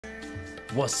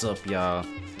What's up, y'all?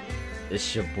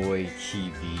 It's your boy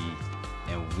TV,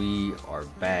 and we are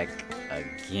back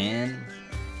again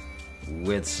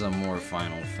with some more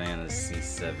Final Fantasy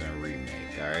VII Remake,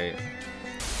 alright?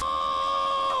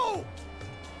 Oh!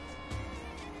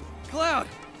 Cloud!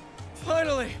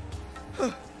 Finally!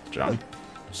 John?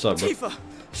 What's up, bro? Tifa!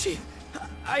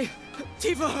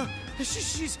 Tifa!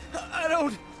 I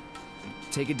don't...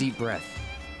 Take a deep breath.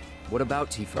 What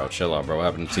about Tifa? Bro, chill out, bro. What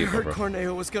happened to I Tifa, heard bro?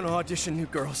 Corneo was gonna audition new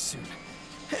girls soon.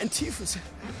 And Tifa's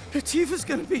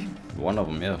gonna be... One of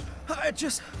them, yeah.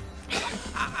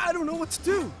 I don't know what to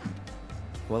do.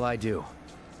 Well, I do.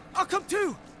 I'll come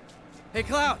too! Hey,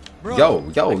 Cloud! Bro! Yo,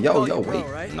 Bro, wait.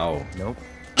 right? No. Nope.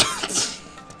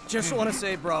 Just want to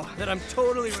say, bro, that I'm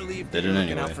totally relieved that Did it you're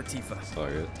looking anyway. out for Tifa. It's all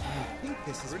good.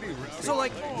 So,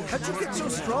 like, how'd you get so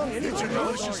strong energy, bro?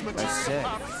 I said.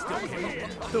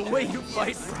 The way you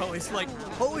fight, bro, is like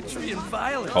poetry and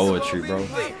violence. Poetry, bro.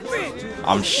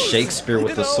 I'm Shakespeare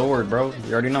with the sword, bro.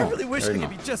 You already know. I really wish You I already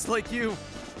could know. be just like you.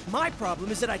 My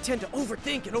problem is that I tend to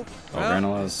overthink and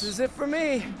Overanalyze. This is it for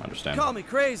me. Understand. Call me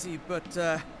crazy, but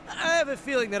I have a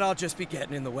feeling that I'll just be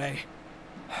getting in the way.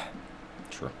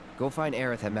 True. Go find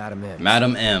Aerith at Madam M.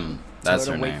 Madam M. That's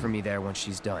Tell her her to name. wait for me there when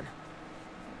she's done.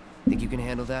 Think you can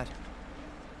handle that?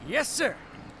 Yes, sir.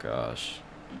 Gosh.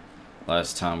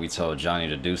 Last time we told Johnny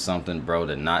to do something, bro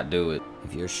did not do it.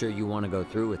 If you're sure you want to go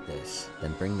through with this,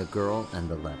 then bring the girl and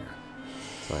the letter.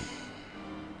 But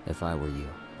if I were you,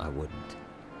 I wouldn't.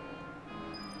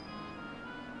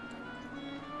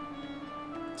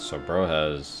 So bro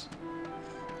has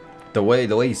the way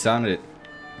he sounded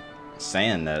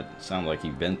saying that sounded like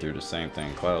he'd been through the same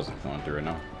thing Cloud's going through right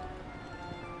now.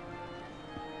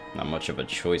 Not much of a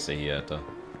choice that he had though.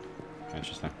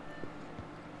 Interesting.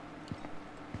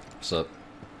 What's up?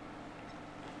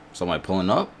 Somebody pulling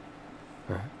up?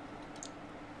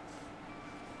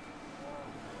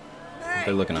 Hey,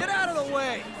 They're looking get up. out of the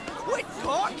way. Quit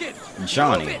talking.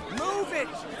 Johnny. Move it.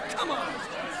 Come on.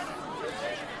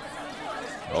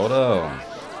 Hold on.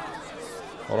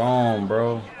 Hold on,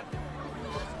 bro.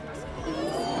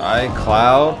 Alright,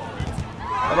 Cloud.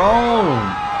 Hold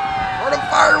on. Where the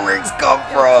fireworks come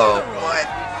from?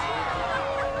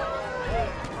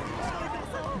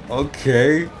 What?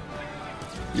 Okay.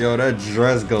 Yo, that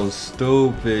dress goes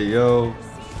stupid, yo.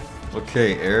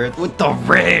 Okay, Aerith. With the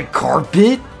red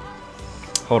carpet?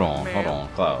 Hold on,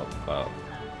 Cloud.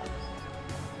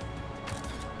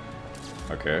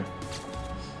 Okay.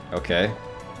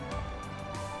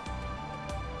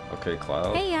 Okay,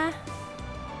 Cloud. Hey,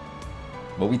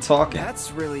 What we talking?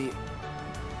 That's really...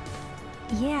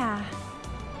 yeah.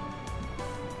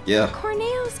 Yeah.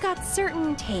 Corneo's got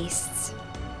certain tastes.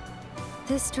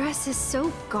 This dress is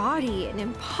so gaudy and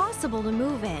impossible to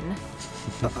move in.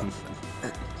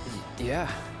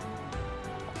 Yeah.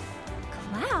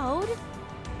 Cloud?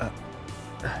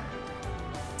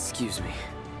 Excuse me.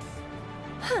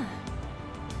 Huh.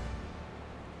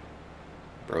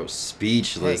 Bro,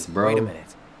 speechless, Hey, bro. wait a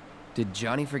minute. Did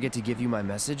Johnny forget to give you my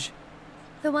message?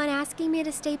 The one asking me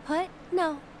to stay put?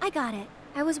 No, I got it.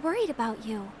 I was worried about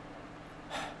you.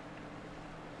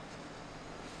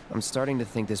 I'm starting to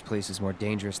think this place is more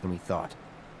dangerous than we thought.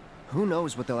 Who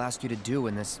knows what they'll ask you to do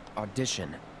in this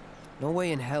audition? No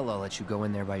way in hell I'll let you go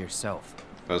in there by yourself.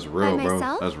 That's real, By bro.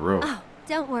 myself? That's real. Oh,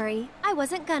 don't worry. I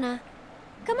wasn't gonna.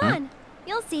 Come on.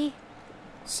 You'll see.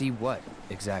 See what,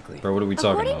 exactly? Bro, what are we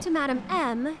talking According about? to Madam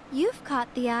M, you've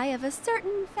caught the eye of a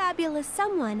certain fabulous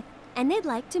someone, and they'd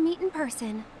like to meet in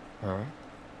person. Huh?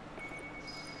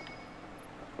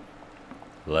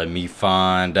 Let me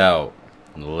find out.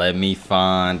 Let me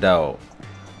find out.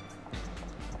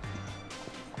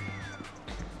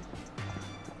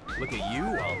 Look at you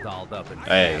all dolled up and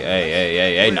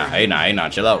Hey, nah.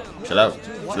 Chill out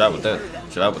with that.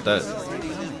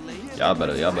 Y'all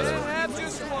better. have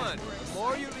just one. The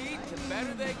more you eat, the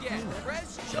better they get.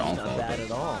 Fresh. Don't Not bad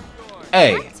at all.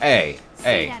 Hey.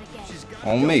 Say that again.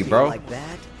 On me, Feel bro. like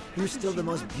that? You're still the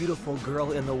most beautiful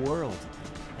girl in the world.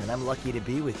 And I'm lucky to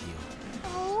be with you.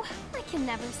 Oh, I can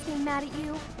never stay mad at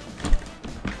you.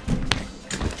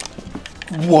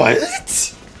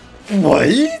 What?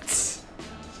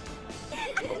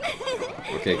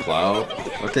 Okay,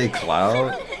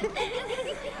 Cloud.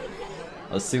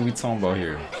 Let's see what we talking about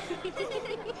here.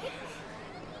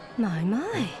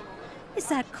 My. Is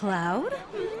that Cloud?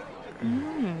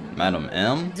 Madam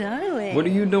M? Darling. What are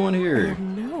you doing I here? have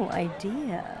no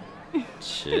idea.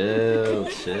 Chill.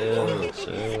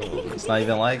 It's not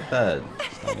even like that.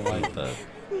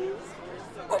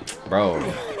 Bro.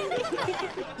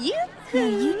 Now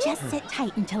you just sit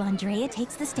tight until Andrea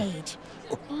takes the stage.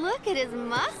 Look at his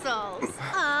muscles.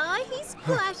 Aw, he's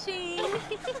blushing.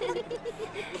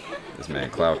 This man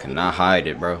Cloud cannot hide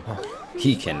it, bro.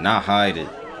 He cannot hide it.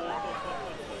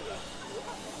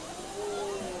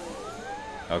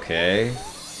 Okay.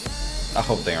 I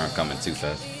hope they aren't coming too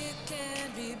fast.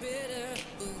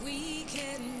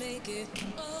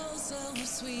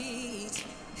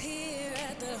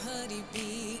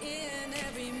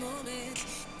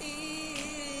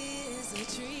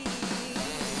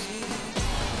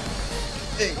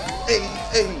 Hey.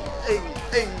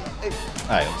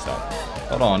 Alright, I'm stopping.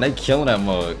 Hold on, they killing that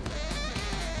mug.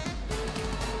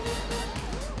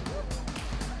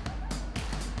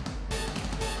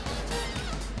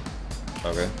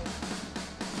 Okay.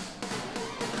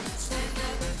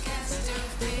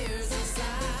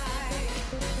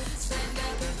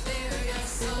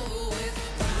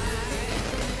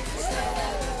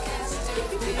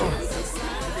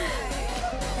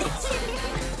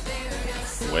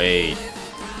 Wait.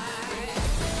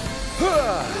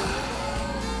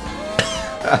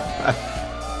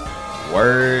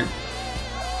 Word.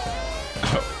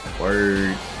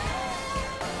 Word.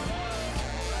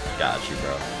 Got you,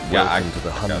 bro. Welcome to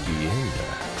the honeybee area,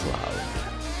 Cloud.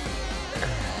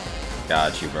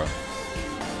 Got you, bro.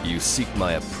 You seek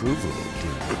my approval, do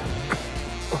you?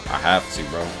 I have to,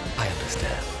 bro. I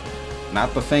understand.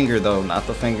 Not the finger, though. Not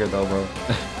the finger, though, bro.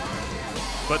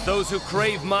 But those who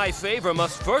crave my favor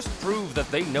must first prove that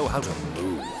they know how to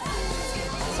move.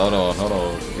 Hold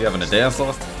on. You having a dance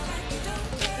off?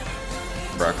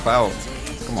 Bro, Cloud.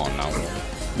 Come on now.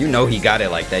 You know he got it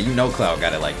like that. You know Cloud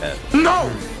got it like that. No!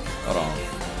 Hold on.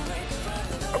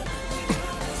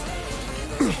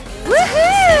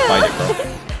 Woohoo! Fight it,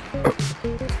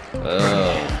 bro.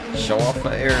 Show off for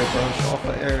Aerith, bro. Show off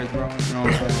for Aerith, bro. You know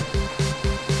what I'm saying?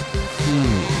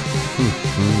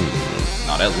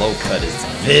 Nah, that low cut is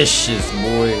vicious,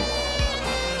 boy.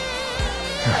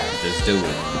 Just do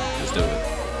it. Just do it.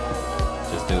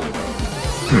 Just do it, bro.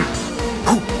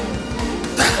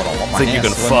 Hold on, my Think you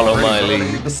can follow my lead? I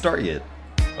didn't even start yet.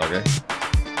 Okay.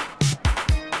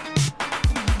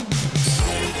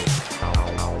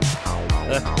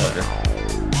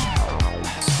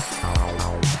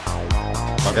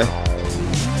 Okay.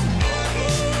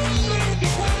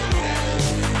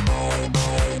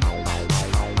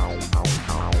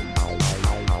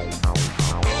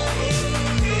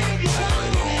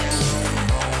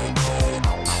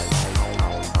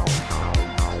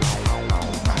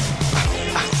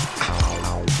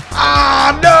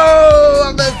 Ah, no!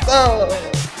 I messed up!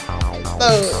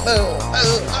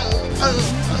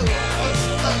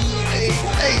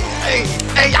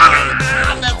 Hey, I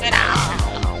messed it up!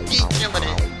 Keep killing it.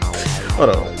 Hold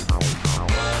on.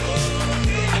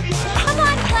 Come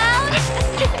on, Cloud.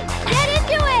 Get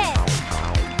into it.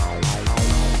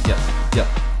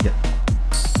 Yeah.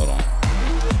 Hold on.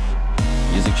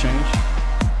 Music change?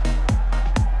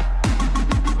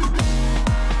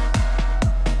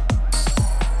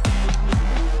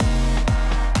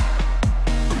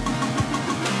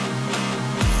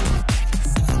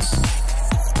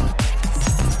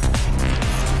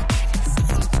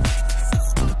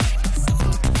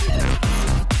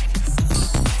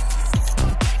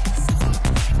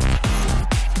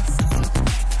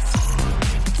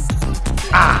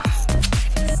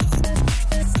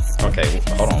 Okay,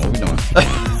 hold on.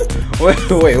 What are we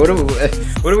doing? Wait, what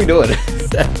are we doing?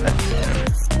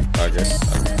 Okay.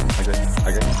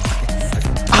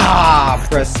 Ah,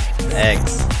 press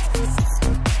X.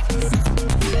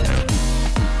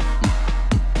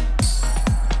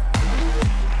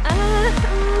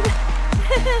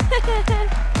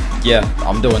 Yeah,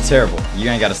 I'm doing terrible. You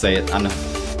ain't gotta say it. I know.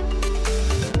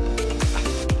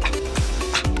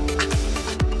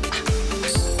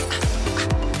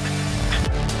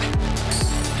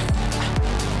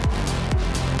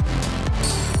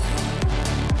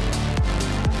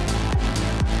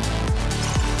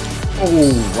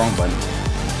 Oh, wrong button.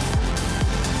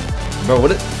 Bro,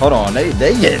 what hold on, they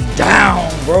getting down,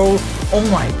 bro. Oh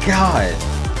my god.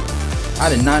 I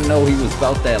did not know he was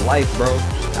about that life, bro.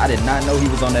 I did not know he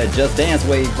was on that Just Dance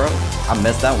wave, bro. I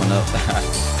messed that one up.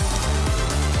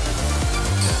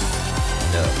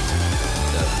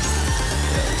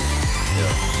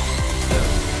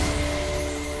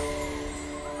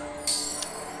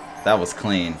 That was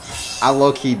clean. I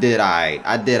low-key did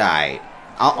I did I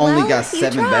only got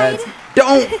 7 beds.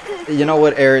 Don't! You know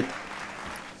what, Aerith?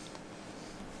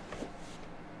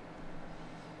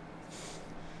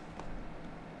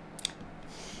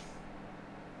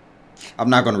 I'm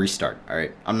not gonna restart,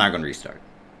 alright? I'm not gonna restart.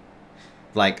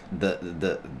 Like,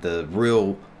 the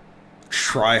real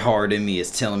try hard in me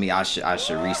is telling me I should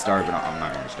restart, but I'm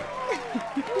not gonna restart.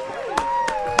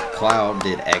 Cloud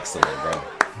did excellent, bro.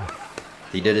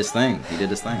 He did his thing. He did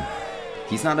his thing.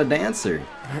 He's not a dancer.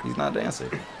 He's not a dancer.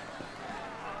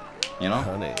 You know?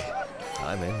 Honey,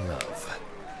 I'm in love.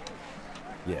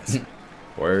 Yes.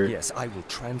 Word. Yes, I will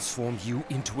transform you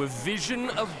into a vision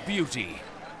of beauty.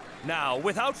 Now,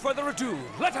 without further ado,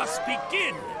 let us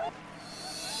begin!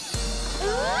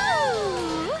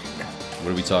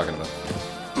 What are we talking about?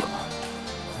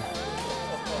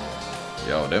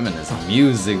 Yo, them in this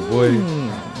music, boy.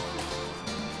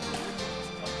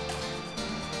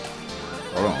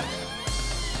 Hold on.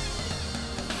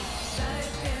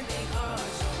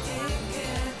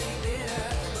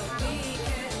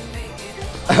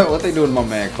 What they doing to my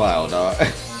man Cloud, dog?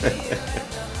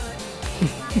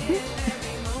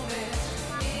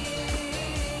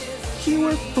 You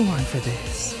were born for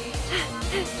this.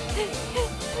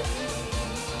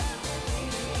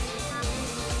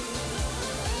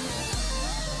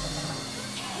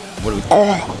 What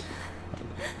are we?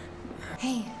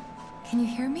 Hey, can you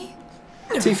hear me?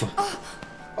 Tifa.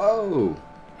 Oh.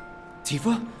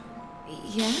 Tifa?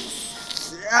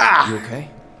 Yes? You okay?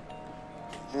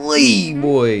 Lee,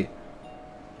 boy.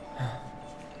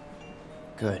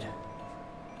 Good.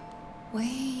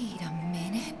 Wait a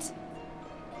minute.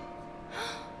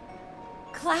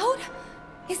 Cloud?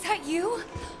 Is that you?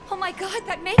 Oh my god,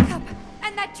 that makeup!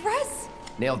 And that dress!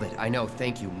 Nailed it. I know.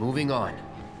 Thank you. Moving on.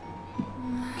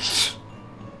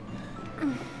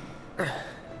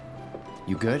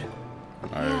 You good?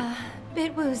 Yeah,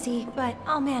 bit woozy, but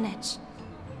I'll manage.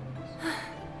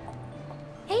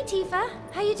 Hey, Tifa.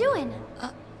 How you doing?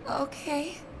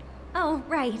 Okay. Oh,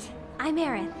 right. I'm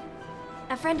Aerith.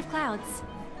 A friend of Cloud's.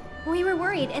 We were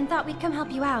worried and thought we'd come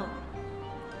help you out.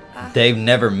 They've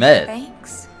never met.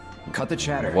 Thanks. Cut the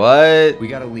chatter. What? We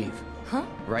gotta leave. Huh?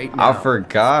 Right now. I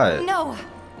forgot. No,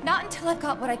 not until I've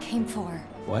got what I came for.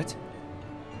 What?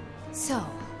 So,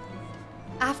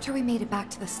 after we made it back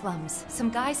to the slums, some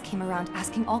guys came around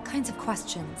asking all kinds of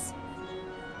questions.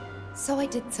 So I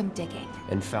did some digging.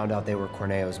 And found out they were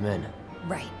Corneo's men.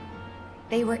 Right.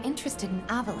 They were interested in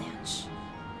Avalanche.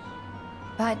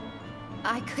 But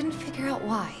I couldn't figure out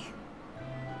why.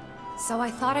 So I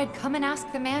thought I'd come and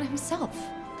ask the man himself.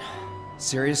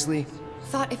 Seriously?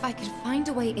 Thought if I could find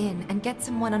a way in and get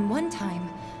some one-on-one time,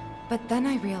 but then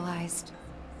I realized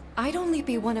I'd only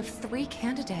be one of 3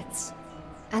 candidates.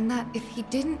 And that if he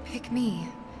didn't pick me,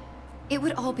 it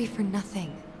would all be for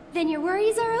nothing. Then your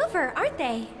worries are over, aren't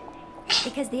they?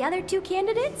 Because the other 2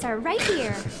 candidates are right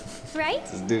here, right?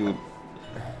 This dude.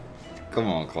 Come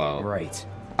on, Cloud. Right.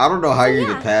 I don't know how you're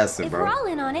Yeah, gonna pass it, if bro. we're all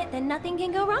in on it, then nothing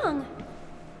can go wrong.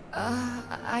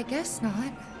 I guess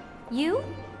not. You?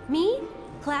 Me?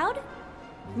 Cloud?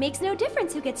 Makes no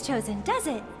difference who gets chosen, does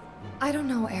it? I don't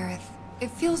know, Aerith. It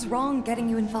feels wrong getting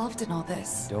you involved in all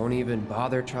this. Don't even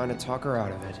bother trying to talk her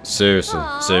out of it. Seriously,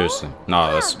 Aw, seriously.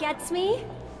 Nah, that's Cloud gets me.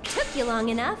 Took you long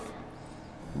enough.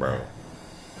 bro.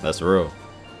 That's real.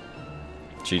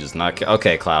 She does not.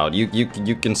 Okay, Cloud, you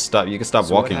can stop. You can stop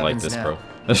So what walking like happens this, now? bro.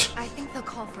 I think they'll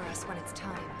call for us when it's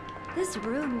time. This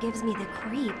room gives me the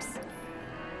creeps.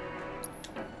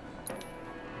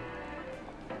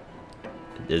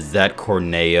 Is that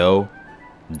Corneo?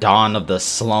 Dawn of the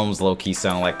Slums low-key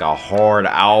sound like a hard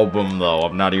album, though.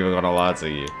 I'm not even gonna lie to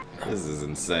you. This is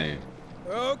insane.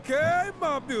 Okay,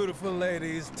 my beautiful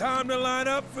ladies, time to line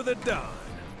up for the dawn.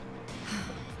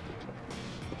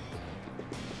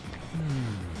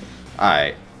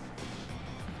 Alright.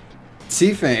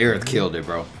 Tifa and Aerith killed it,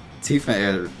 bro. Tifa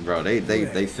and Aerith, bro, they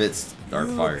fit Starfire.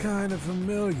 You look kind of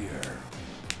familiar.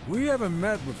 We haven't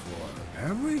met before,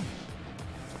 have we?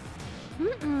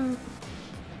 Mm-mm.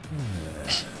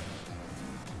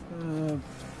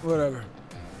 Whatever.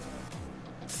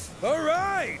 All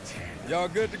right, y'all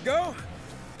good to go?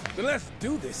 Then let's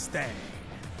do this thing.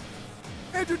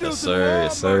 Introduce sir,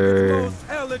 yes, sir. most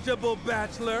eligible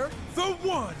bachelor, the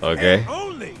one Okay. and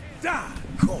only Don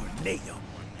Corneo.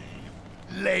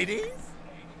 Ladies?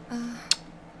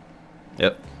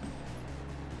 Yep.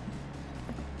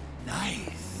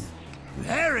 Nice.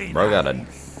 Very Bro got a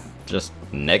nice. just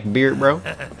neck beard, bro.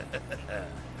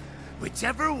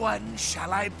 Whichever one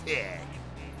shall I pick?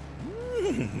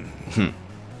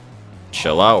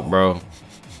 Chill out, bro.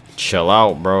 Chill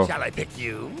out, bro. Shall I pick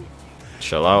you?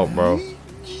 Chill out, bro.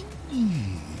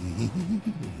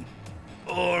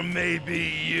 Or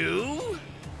maybe you?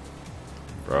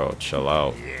 Bro, chill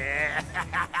out. Yeah.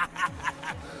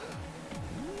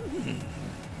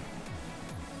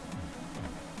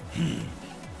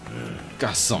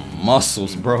 Got some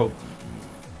muscles, bro.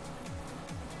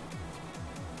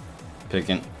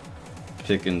 Picking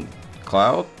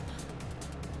Cloud?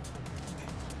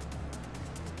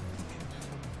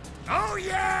 Oh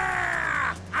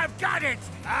yeah! I've got it!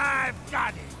 I've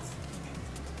got it!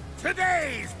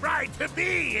 Today's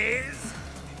bride-to-be is...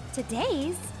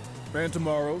 Today's? And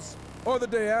tomorrow's. Or the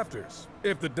day after's.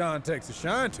 If the Don takes a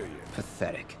shine to you.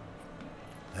 Pathetic.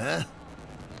 Huh?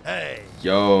 Hey,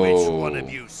 Yo. which one of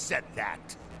you said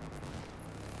that?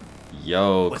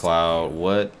 Yo, Cloud,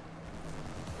 what?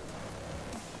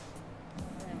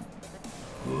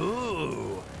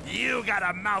 Ooh, you got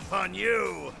a mouth on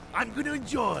you. I'm gonna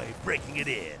enjoy breaking it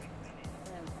in.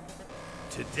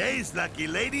 Today's lucky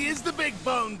lady is the big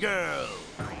bone girl.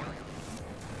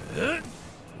 Huh?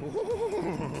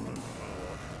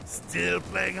 Still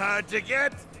playing hard to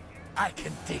get? I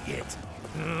can dig it.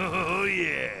 Oh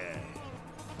yeah.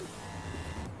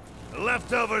 The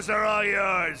leftovers are all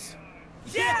yours.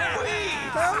 Yeah!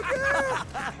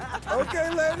 Okay,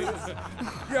 ladies.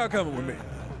 Y'all coming with me.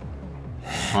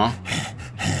 Huh?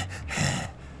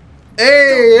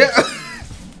 Hey!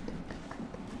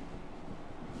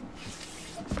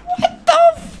 What the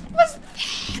f was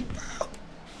that, bro?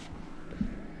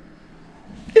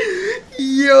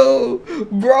 Yo,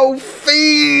 bro,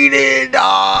 feed it,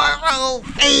 dog. Bro,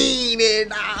 feed it,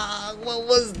 dog. What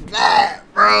was that,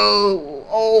 bro?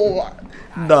 Oh,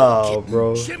 nah,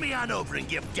 bro. Shimmy on over and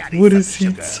give Daddy What some is he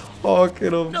sugar. talking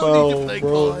about, No need to play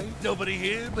bro? coy. Nobody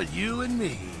here but you and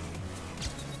me.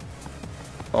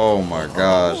 Oh my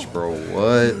gosh, bro,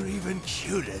 what? You're even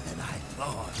cuter than I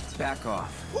thought. Back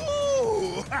off.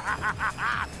 Ooh!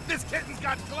 This kitten's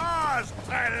got claws!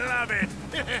 I love it!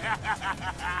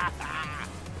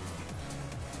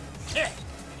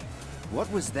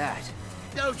 What was that?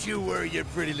 Don't you worry your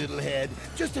pretty little head.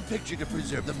 Just a picture to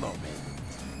preserve the moment.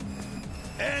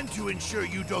 And to ensure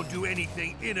you don't do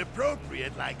anything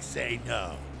inappropriate like say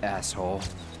no. Asshole.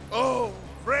 Oh,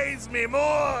 praise me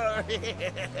more!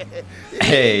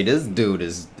 Hey, this dude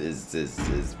is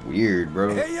weird,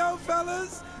 bro. Hey, yo,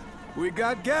 fellas. We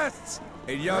got guests.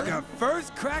 And y'all got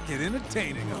first crack at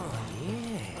entertaining them.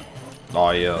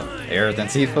 Oh yeah, Aerith and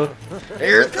Tifa.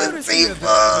 Aerith and Courtesy of the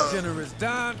Tifa. generous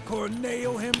Don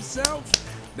Corneo himself.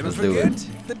 Never Let's do forget,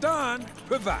 it. the Don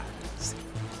provides.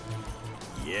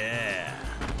 Yeah.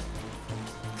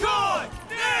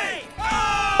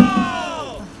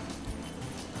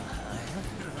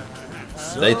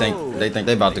 They think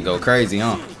they about to go crazy,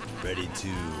 huh? Ready to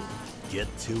get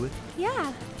to it?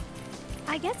 Yeah.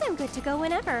 I guess I'm good to go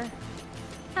whenever.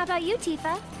 How about you,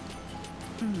 Tifa?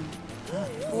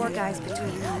 4 guys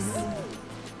between us.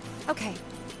 Okay,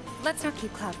 let's not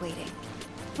keep Cloud waiting.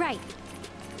 Right.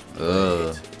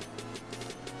 Ugh.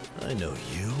 I know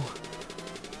you.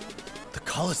 The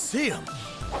Colosseum.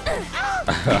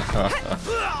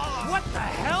 What the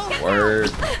hell?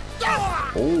 Word.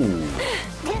 Ooh.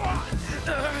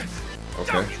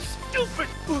 Okay. Stupid!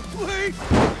 Wait!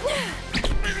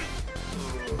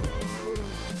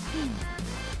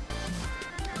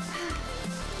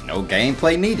 No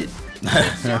gameplay needed. Good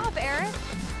job, Aerith.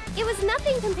 It was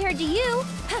nothing compared to you.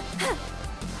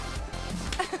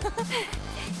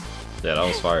 Yeah, that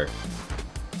was fire.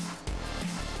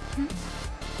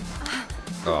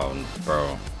 Oh,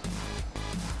 bro.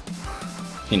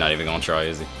 He not even gonna try,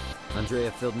 is he?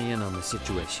 Andrea filled me in on the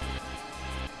situation.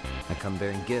 I come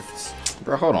bearing gifts.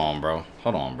 Bro, hold on, bro.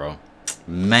 Hold on, bro.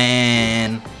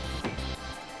 Man.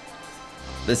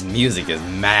 This music is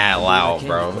mad loud,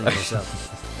 bro.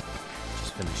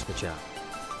 Just finish the job.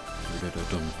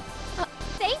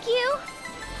 Thank you.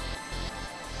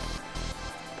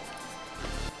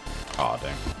 Oh,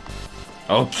 dang.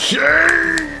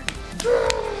 Okay.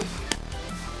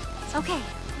 Okay.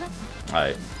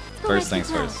 Alright. First things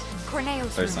first.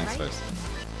 Corneo's First room, things right? first.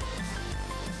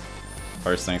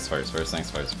 First things first. First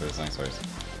things first. First things first.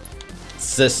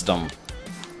 System.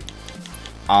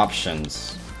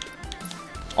 Options.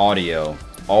 Audio.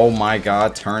 Oh my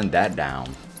god, turn that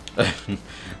down.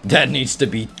 That needs to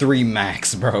be 3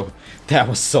 max, bro. That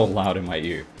was so loud in my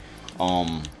ear.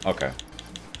 Okay.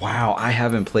 Wow, I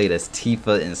haven't played as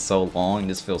Tifa in so long.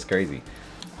 This feels crazy.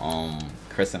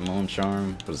 Crescent Moon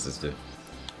Charm. What does this do?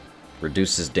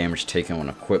 Reduces damage taken when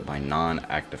equipped by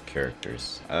non-active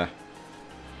characters.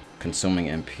 Consuming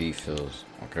MP fills.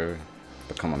 Okay.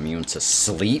 Become immune to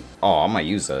sleep. Oh, I might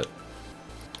use that.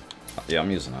 Yeah, I'm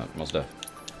using that. Most def.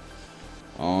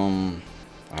 I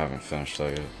haven't finished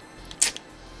that yet.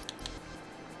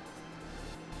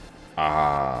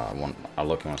 I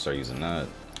look want to start using that.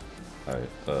 Alright,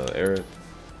 Aerith.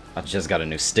 I just got a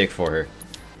new stick for her.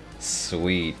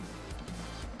 Sweet.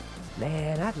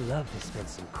 Man, I'd love to spend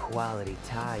some quality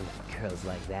time with girls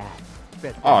like that.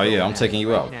 Oh yeah, I'm taking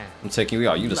you out. I'm taking you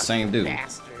out. You the same dude.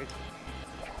 Bastard.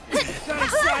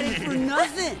 excited for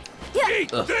nothing. Eat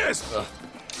this!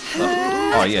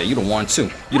 Oh yeah, you don't want to.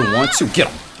 You don't want to. Get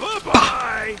him.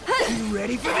 Bye-bye! You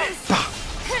ready for this?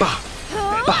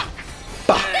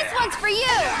 This one's for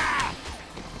you.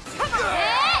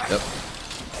 Yep.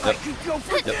 I could go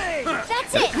for days.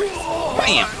 That's it.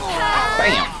 Bam!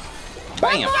 Bam! One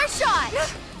Bam! more shot.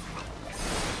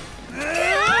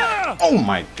 Oh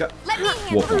my god! Let me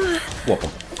handle Whoop him! it. Whoop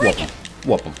him! Whoop him!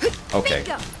 Whoop him! Okay,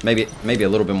 Bingo. maybe a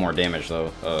little bit more damage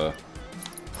though.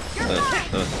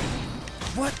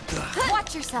 What the?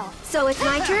 Watch yourself. So it's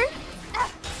my turn?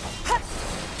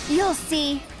 You'll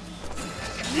see.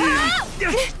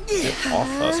 Get off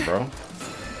us, bro.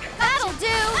 That'll do.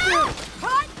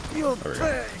 You'll There we go.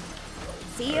 pay.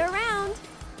 See you around.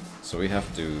 So we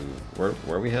have to. Where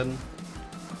are we heading?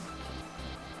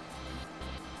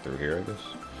 Through here, I guess.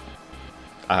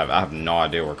 I have no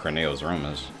idea where Corneo's room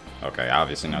is. Okay,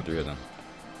 obviously not through here then.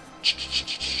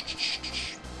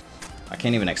 I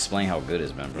can't even explain how good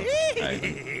it's been, bro.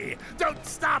 Don't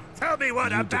stop! Tell me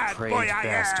what a bad boy depraved I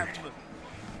bastard. am!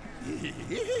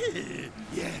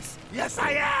 Yes,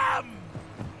 I am!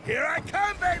 Here I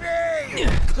come, baby!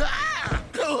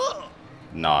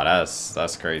 Nah,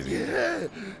 that's crazy.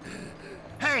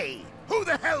 Hey, who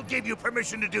the hell gave you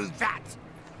permission to do that?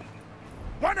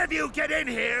 One of you get in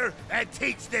here and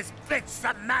teach this bitch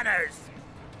some manners!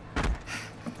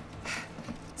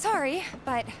 Sorry,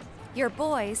 but your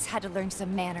boys had to learn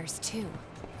some manners too.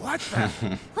 What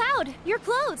the? Cloud, your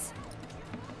clothes.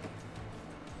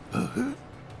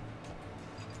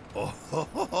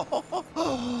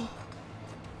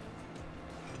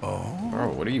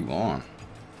 Bro, what are you on?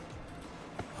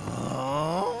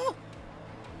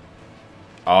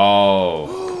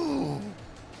 Oh.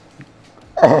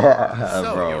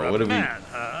 So Bro, you're a what are we? man,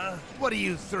 huh? What are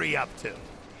you three up to?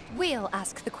 We'll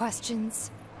ask the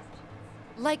questions.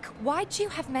 Like, why'd you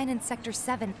have men in Sector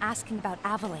 7 asking about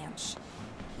Avalanche?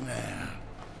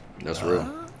 That's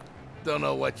real. Don't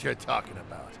know what you're talking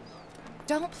about.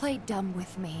 Don't play dumb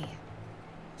with me.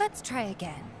 Let's try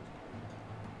again.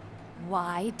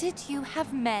 Why did you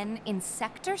have men in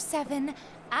Sector 7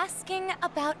 asking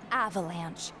about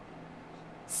Avalanche?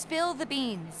 Spill the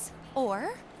beans.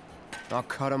 Or... I'll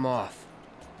cut him off.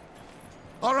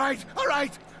 All right.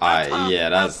 Yeah,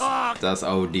 that's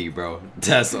OD, bro.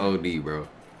 That's OD, bro.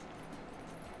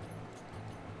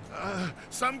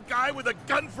 Some guy with a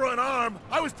gun for an arm.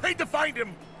 I was paid to find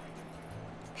him.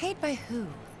 Paid by who?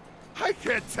 I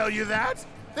can't tell you that.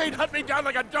 They'd hunt me down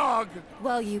like a dog.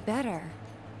 Well, you better.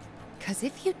 'Cause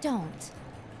if you don't...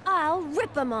 I'll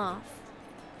rip them off.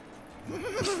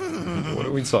 What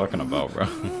are we talking about, bro?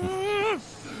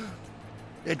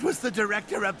 It was the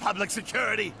director of public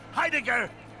security, Heidegger.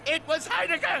 It was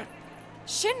Heidegger.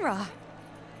 Shinra!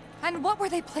 And what were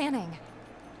they planning?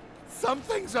 Some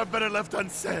things are better left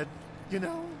unsaid, you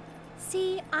know?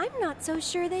 See, I'm not so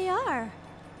sure they are.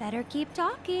 Better keep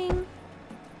talking.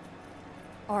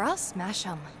 Or I'll smash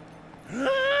them.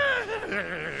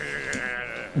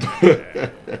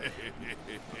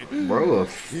 Bro,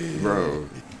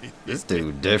 this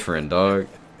dude different, dog.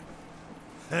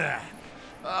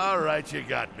 All right, you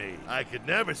got me. I could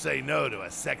never say no to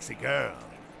a sexy girl.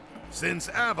 Since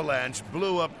Avalanche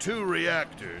blew up 2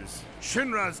 reactors,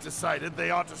 Shinra's decided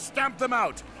they ought to stamp them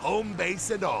out, home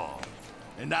base and all.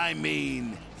 And I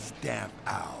mean stamp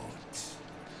out.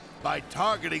 By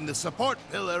targeting the support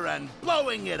pillar and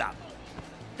blowing it up.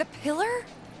 The pillar?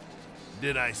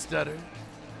 Did I stutter?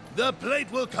 The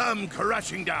plate will come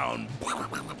crashing down.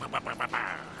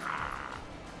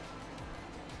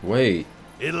 Wait.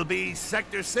 It'll be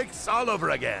Sector 6 all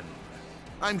over again.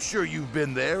 I'm sure you've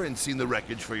been there and seen the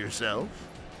wreckage for yourself.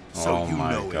 So Oh you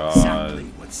my know God. exactly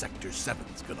what Sector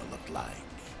 7's gonna look like.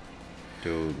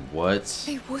 Dude, what?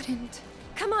 They wouldn't.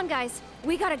 Come on, guys.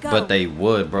 We gotta go. But they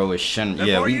would, bro. It shouldn't. Yeah,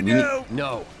 Before we you need. do,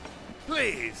 No.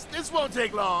 please, this won't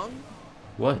take long.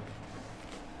 What?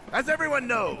 As everyone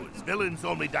knows, villains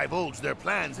only divulge their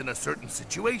plans in a certain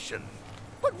situation.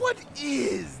 But what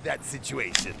is that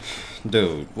situation?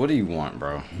 Dude, what do you want,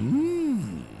 bro?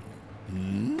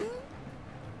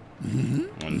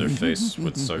 When they're faced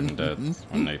with certain death,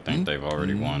 when they think they've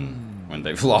already won, when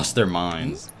they've lost their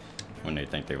minds, when they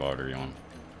think they've already won.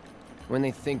 When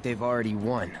they think they've already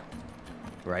won.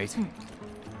 Right?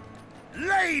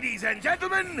 Ladies and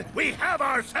gentlemen, we have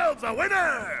ourselves a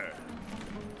winner!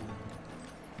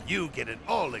 You get an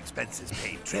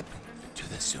all-expenses-paid trip to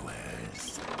the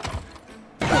sewers.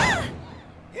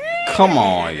 Come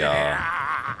on, y'all.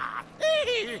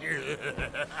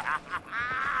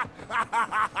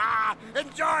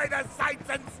 Enjoy the sights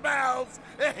and smells!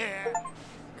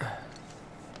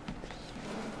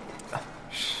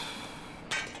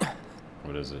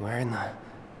 What is it? Where in the...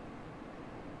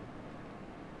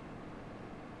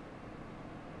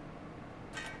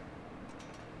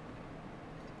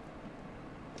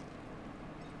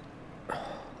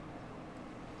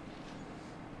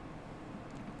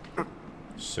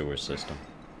 Sewer system.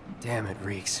 Damn, it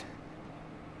reeks.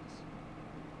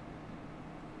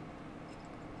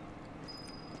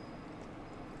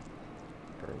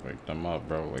 Bro, wake them up,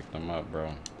 bro. Wake them up, bro.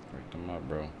 Wake them up,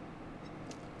 bro.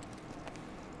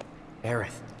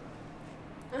 Aerith.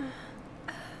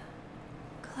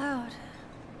 Cloud.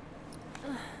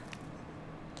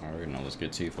 Alright, now let's get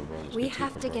Tifa, bro. Let's We get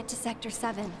have Tifa, to bro. get to Sector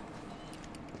 7.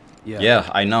 Yeah,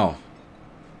 I know.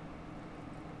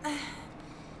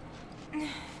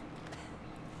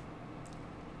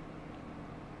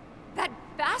 That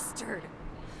bastard!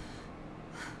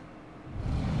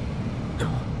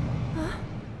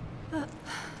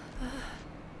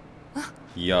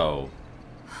 Yo.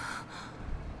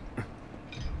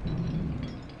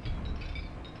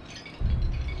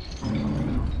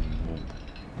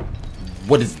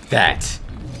 What is that?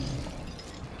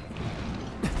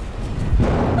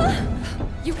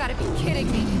 You gotta be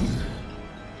kidding me.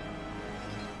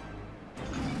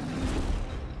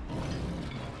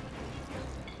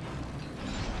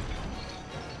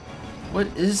 What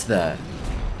is that?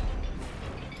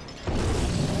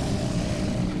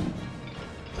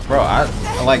 Bro,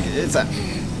 I like it's a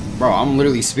bro, I'm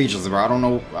literally speechless, bro. I don't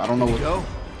know what Go.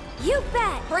 You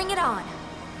bet! Bring it on!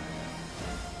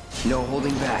 No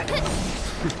holding back.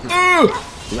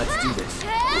 Let's do this.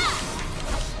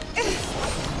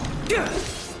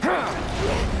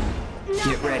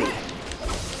 Get ready.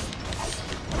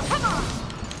 Come on!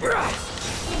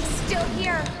 Still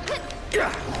here!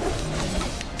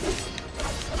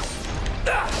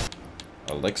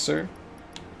 Elixir?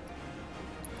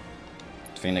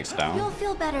 Phoenix down? You'll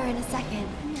feel better in a second.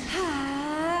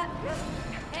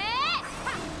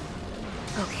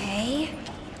 Okay.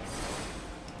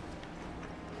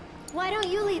 Why don't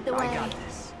you lead the way? I got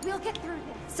this. We'll get through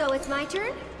this. So it's my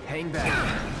turn? Hang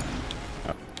back.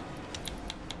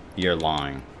 You're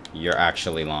lying. You're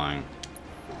actually lying.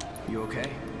 You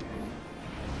okay?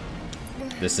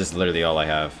 This is literally all I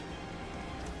have.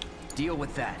 Deal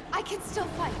with that. I can still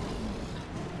fight.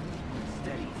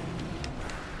 Steady.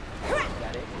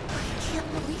 Got it? I can't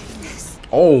believe this.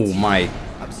 Oh my.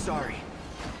 I'm sorry.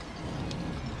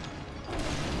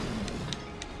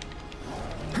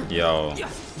 Yo.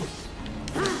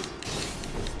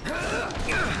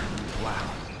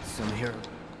 Wow. Some hero.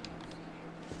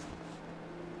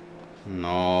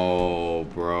 No,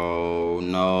 bro.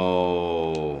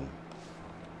 No.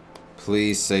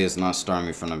 Please say it's not start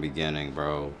me from the beginning,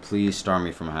 bro. Please start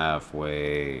me from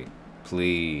halfway.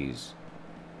 Please.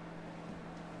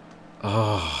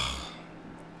 Oh.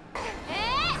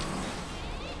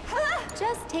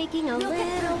 Just taking a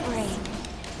little break.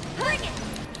 Bring it!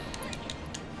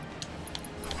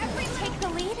 Take the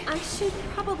lead? I should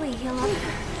probably heal up.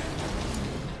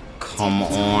 Come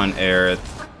on,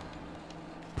 Aerith.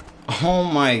 Oh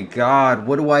my god,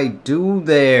 what do I do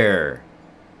there?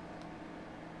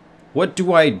 What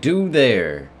do I do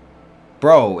there?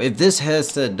 Bro, if this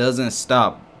headset doesn't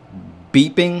stop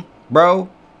beeping, bro,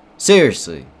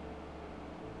 seriously.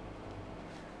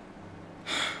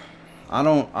 I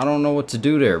don't know what to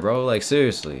do there, bro. Like,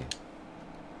 seriously.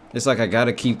 It's like I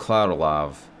gotta keep Cloud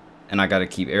alive. And I gotta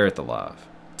keep Aerith alive.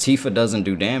 Tifa doesn't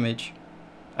do damage.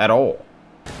 At all.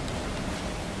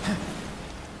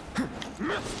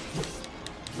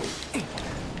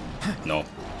 No.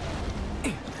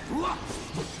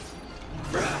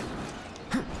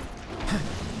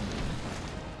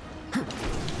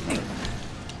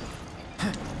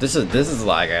 This is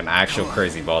like an actual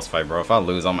crazy boss fight, bro. If I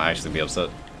lose, I'm gonna actually be upset.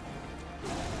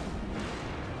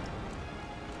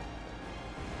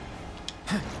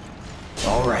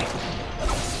 All right.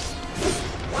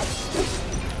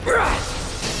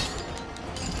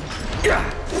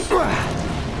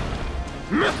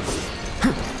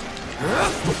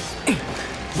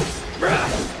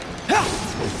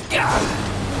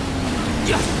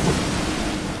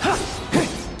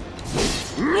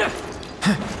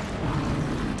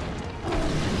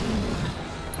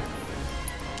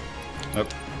 Oh.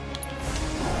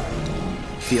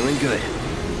 Feeling good.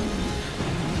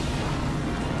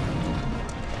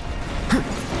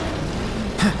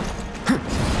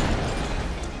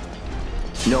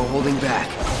 No holding back.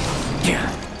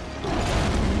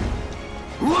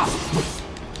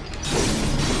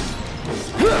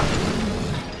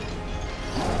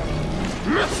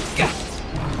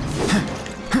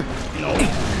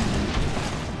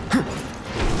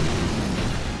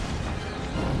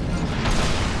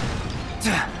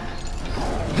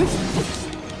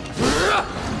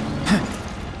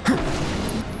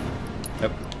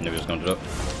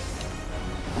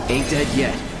 dead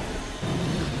yet.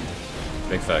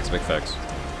 Big facts, big facts.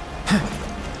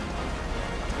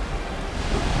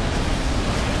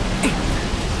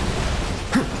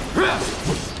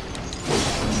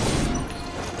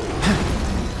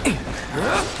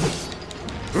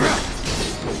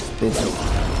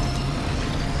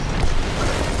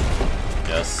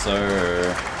 Yes,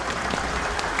 sir.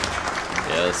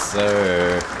 Yes,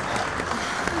 sir.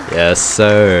 Yes,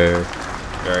 sir.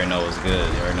 You already know what's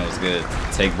good. You already know what's good.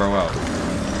 Take bro out.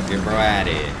 Get bro out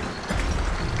of here.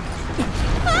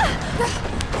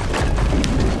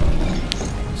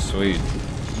 Sweet.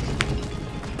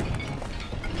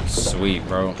 Sweet,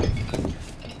 bro.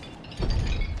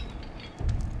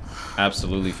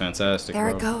 Absolutely fantastic, There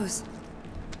bro. it goes.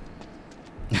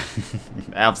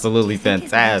 Absolutely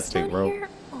fantastic, bro. Here,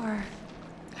 or...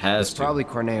 Has It's to. probably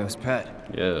Corneo's pet.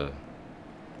 Yeah.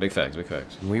 Big facts, big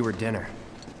facts. We were dinner.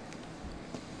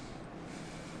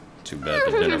 Too bad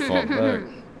the dinner fought back.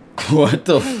 What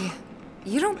the Hey,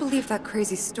 you don't believe that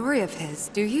crazy story of his,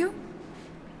 do you?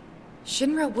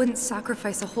 Shinra wouldn't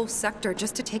sacrifice a whole sector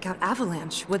just to take out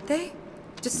Avalanche, would they?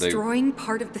 Destroying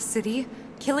part of the city,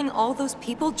 killing all those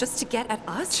people just to get at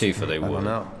us? Tifa, they I would. don't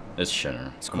know. It's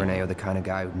Shinra. Is Corneo the kind of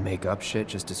guy who'd make up shit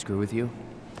just to screw with you?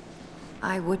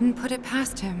 I wouldn't put it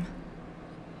past him.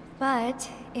 But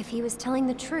if he was telling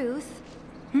the truth,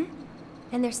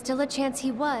 and there's still a chance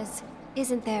he was,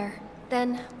 isn't there?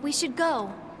 Then we should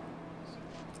go.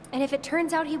 And if it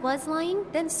turns out he was lying,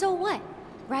 then so what,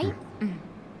 right?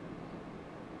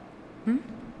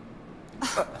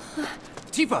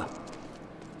 Tifa!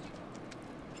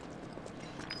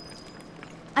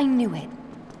 I knew it.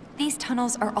 These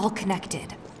tunnels are all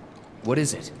connected. What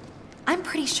is it? I'm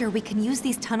pretty sure we can use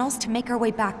these tunnels to make our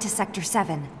way back to Sector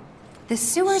 7. The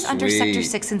sewers under Sector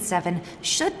 6 and 7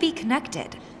 should be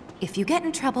connected. If you get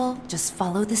in trouble, just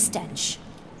follow the stench.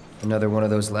 Another one of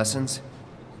those lessons?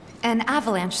 An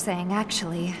avalanche thing,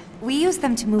 actually. We use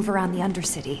them to move around the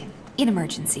Undercity, in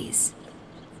emergencies.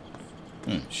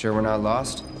 Sure we're not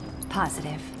lost?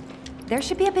 Positive. There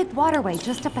should be a big waterway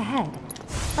just up ahead.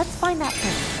 Let's find that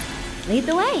first. Lead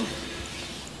the way.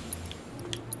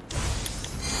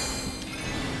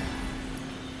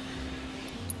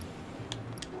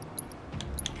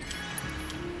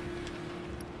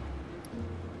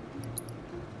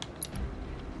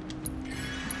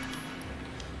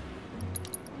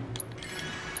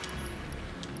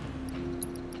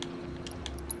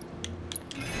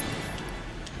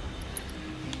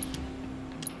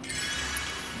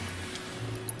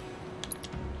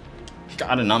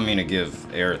 I did not mean to give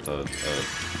Aerith a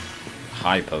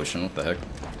high potion. What the heck?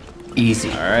 Easy.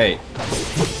 All right.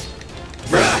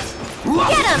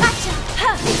 Get him!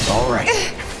 All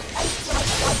right.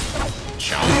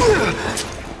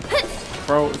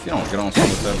 Bro, if you don't get on some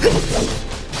with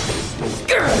that,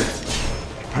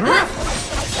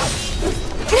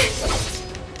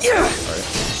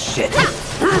 Shit.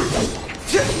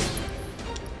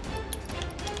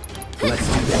 Let's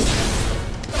do this.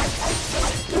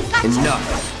 Enough.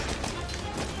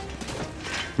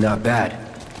 Not bad.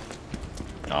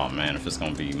 oh man, if it's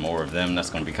gonna be more of them, that's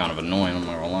gonna be kind of annoying. I'm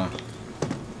not gonna lie.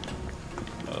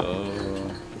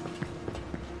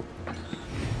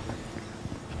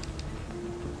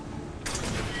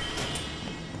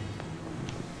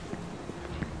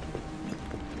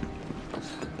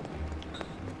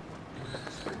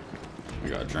 We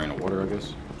gotta drain the water, I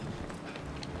guess.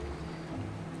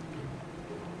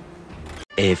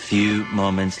 A few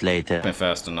moments later. Been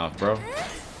fast enough, bro.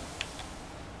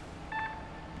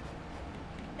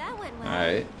 That went well.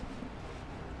 Alright.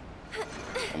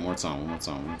 One more time, one more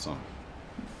time, one more time.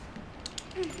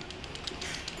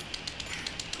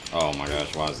 Oh my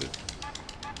gosh, why is it?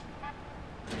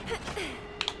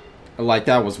 Like,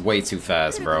 that was way too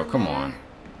fast, bro. Come on.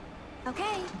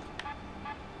 Okay.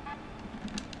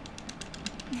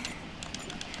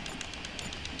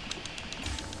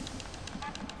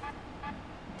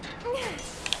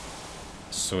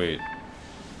 Sweet.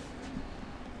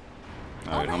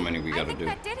 Alright, how many we gotta do?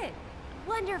 That did it.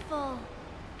 Wonderful.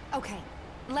 Okay,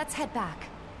 let's head back.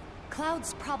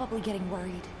 Cloud's probably getting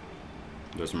worried.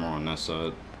 There's more on that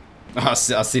side. I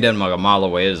see that like a mile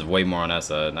away. There's way more on that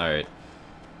side. Alright.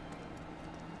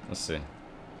 Let's see.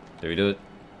 Did we do it?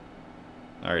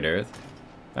 Alright, Aerith.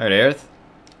 Alright, Aerith.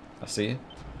 I see you.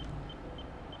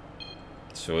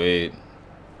 Sweet.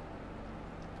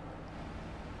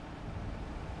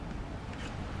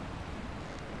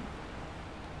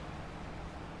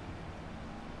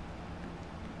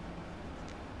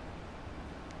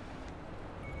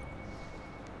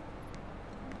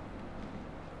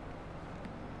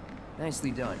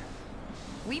 Nicely done.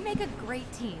 We make a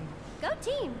great team. Go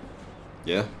team.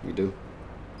 Yeah, we do.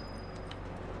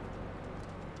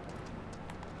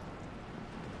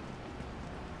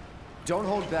 Don't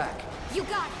hold back. You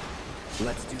got it.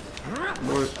 Let's do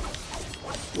this.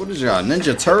 What is y'all,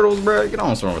 Ninja Turtles, bro? Get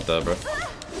on somewhere with that, bro.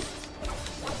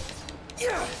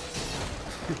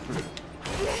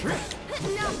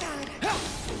 Not bad.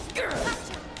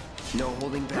 No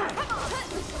holding back.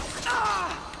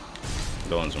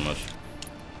 Doing too much.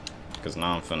 Cause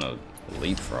now I'm finna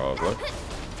leapfrog.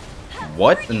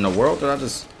 What in the world did I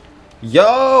just?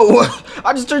 Yo!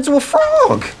 I just turned into a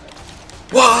frog.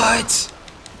 What?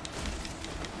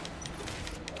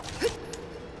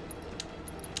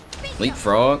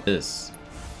 Leapfrog. This.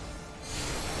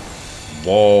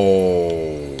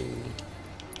 Whoa.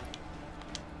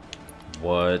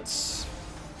 What?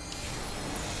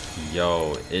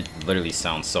 Yo, it literally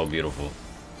sounds so beautiful.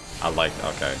 I like.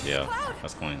 Okay, yeah,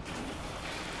 that's clean.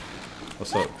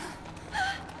 What's up?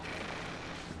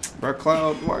 Bro,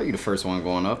 Cloud, why are you the first one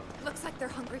going up? Looks like they're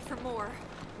hungry for more.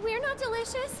 We're not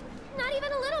delicious. Not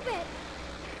even a little bit.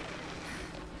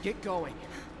 Get going.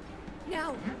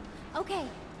 No. Okay.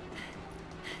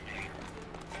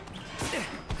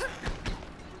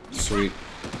 Sweet.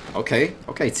 Okay,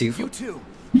 Tifa. You too.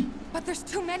 But there's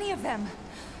too many of them.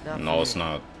 No, it's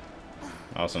not.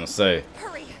 I was gonna say.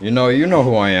 Hurry. You know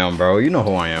who I am, bro. You know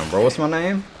who I am, bro. What's my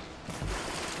name?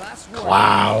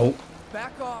 Cloud.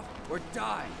 Back off or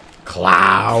die.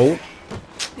 Cloud.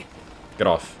 Get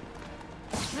off.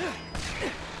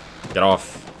 Get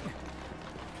off.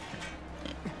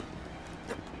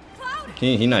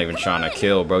 He not even trying to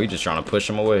kill, bro. He just trying to push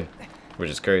him away, which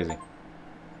is crazy.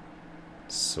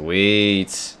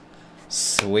 Sweet.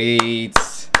 Sweet.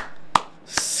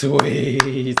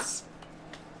 Sweet.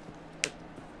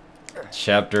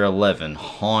 Chapter 11,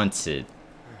 Haunted.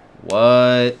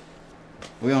 What?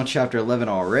 We on chapter 11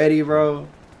 already, bro?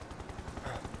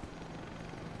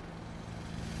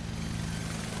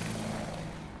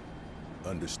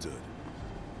 Understood.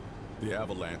 The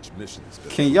Avalanche mission has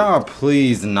been. Can y'all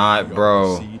please not,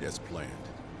 bro? Proceed as planned.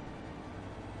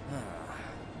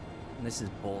 This is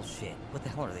bullshit. What the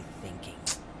hell are they thinking?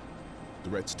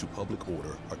 Threats to public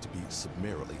order are to be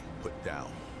summarily put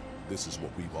down. This is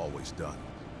what we've always done.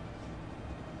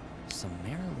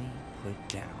 Summarily put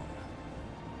down.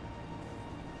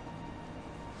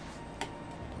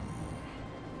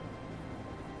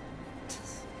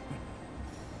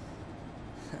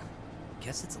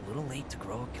 Guess it's a little late to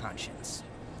grow a conscience.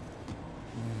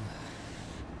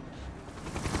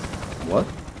 What?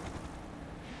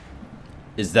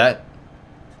 Is that?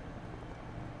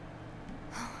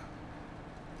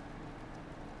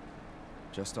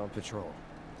 Just on patrol.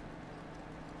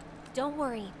 Don't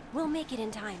worry. We'll make it in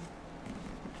time.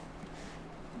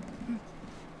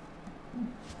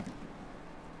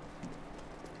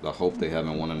 The hope they have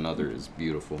in one another is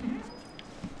beautiful.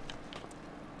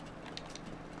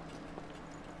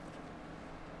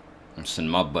 I'm sitting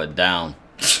my butt down.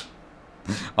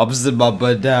 I'm sitting my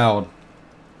butt down.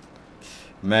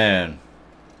 Man.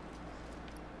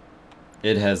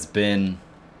 It has been...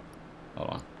 Hold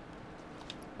on.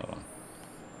 Hold on.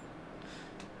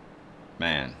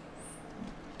 Man.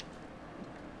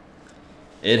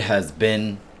 It has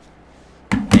been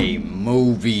a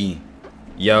movie.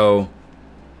 Yo.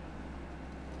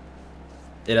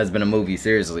 It has been a movie,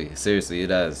 seriously. Seriously,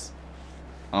 it has.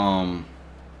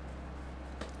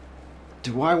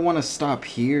 Do I want to stop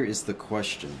here is the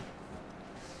question.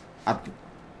 I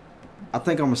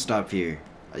think I'm gonna stop here.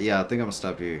 Yeah, I think I'm gonna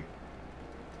stop here.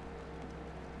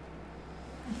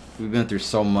 We've been through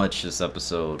so much this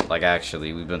episode. Like,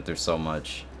 actually, we've been through so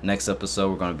much. Next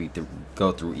episode, we're gonna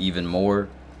go through even more.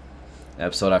 The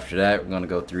episode after that, we're gonna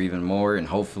go through even more, and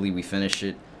hopefully we finish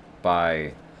it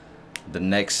by the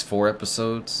next 4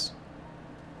 episodes.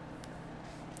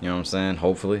 You know what I'm saying?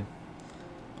 Hopefully.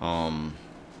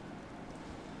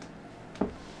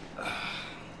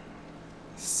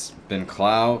 It's been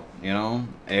Cloud, you know,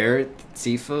 Aerith,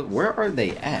 Tifa. Where are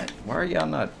they at? Why are y'all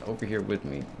not over here with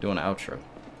me doing an outro?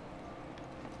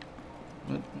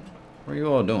 What are you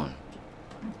all doing?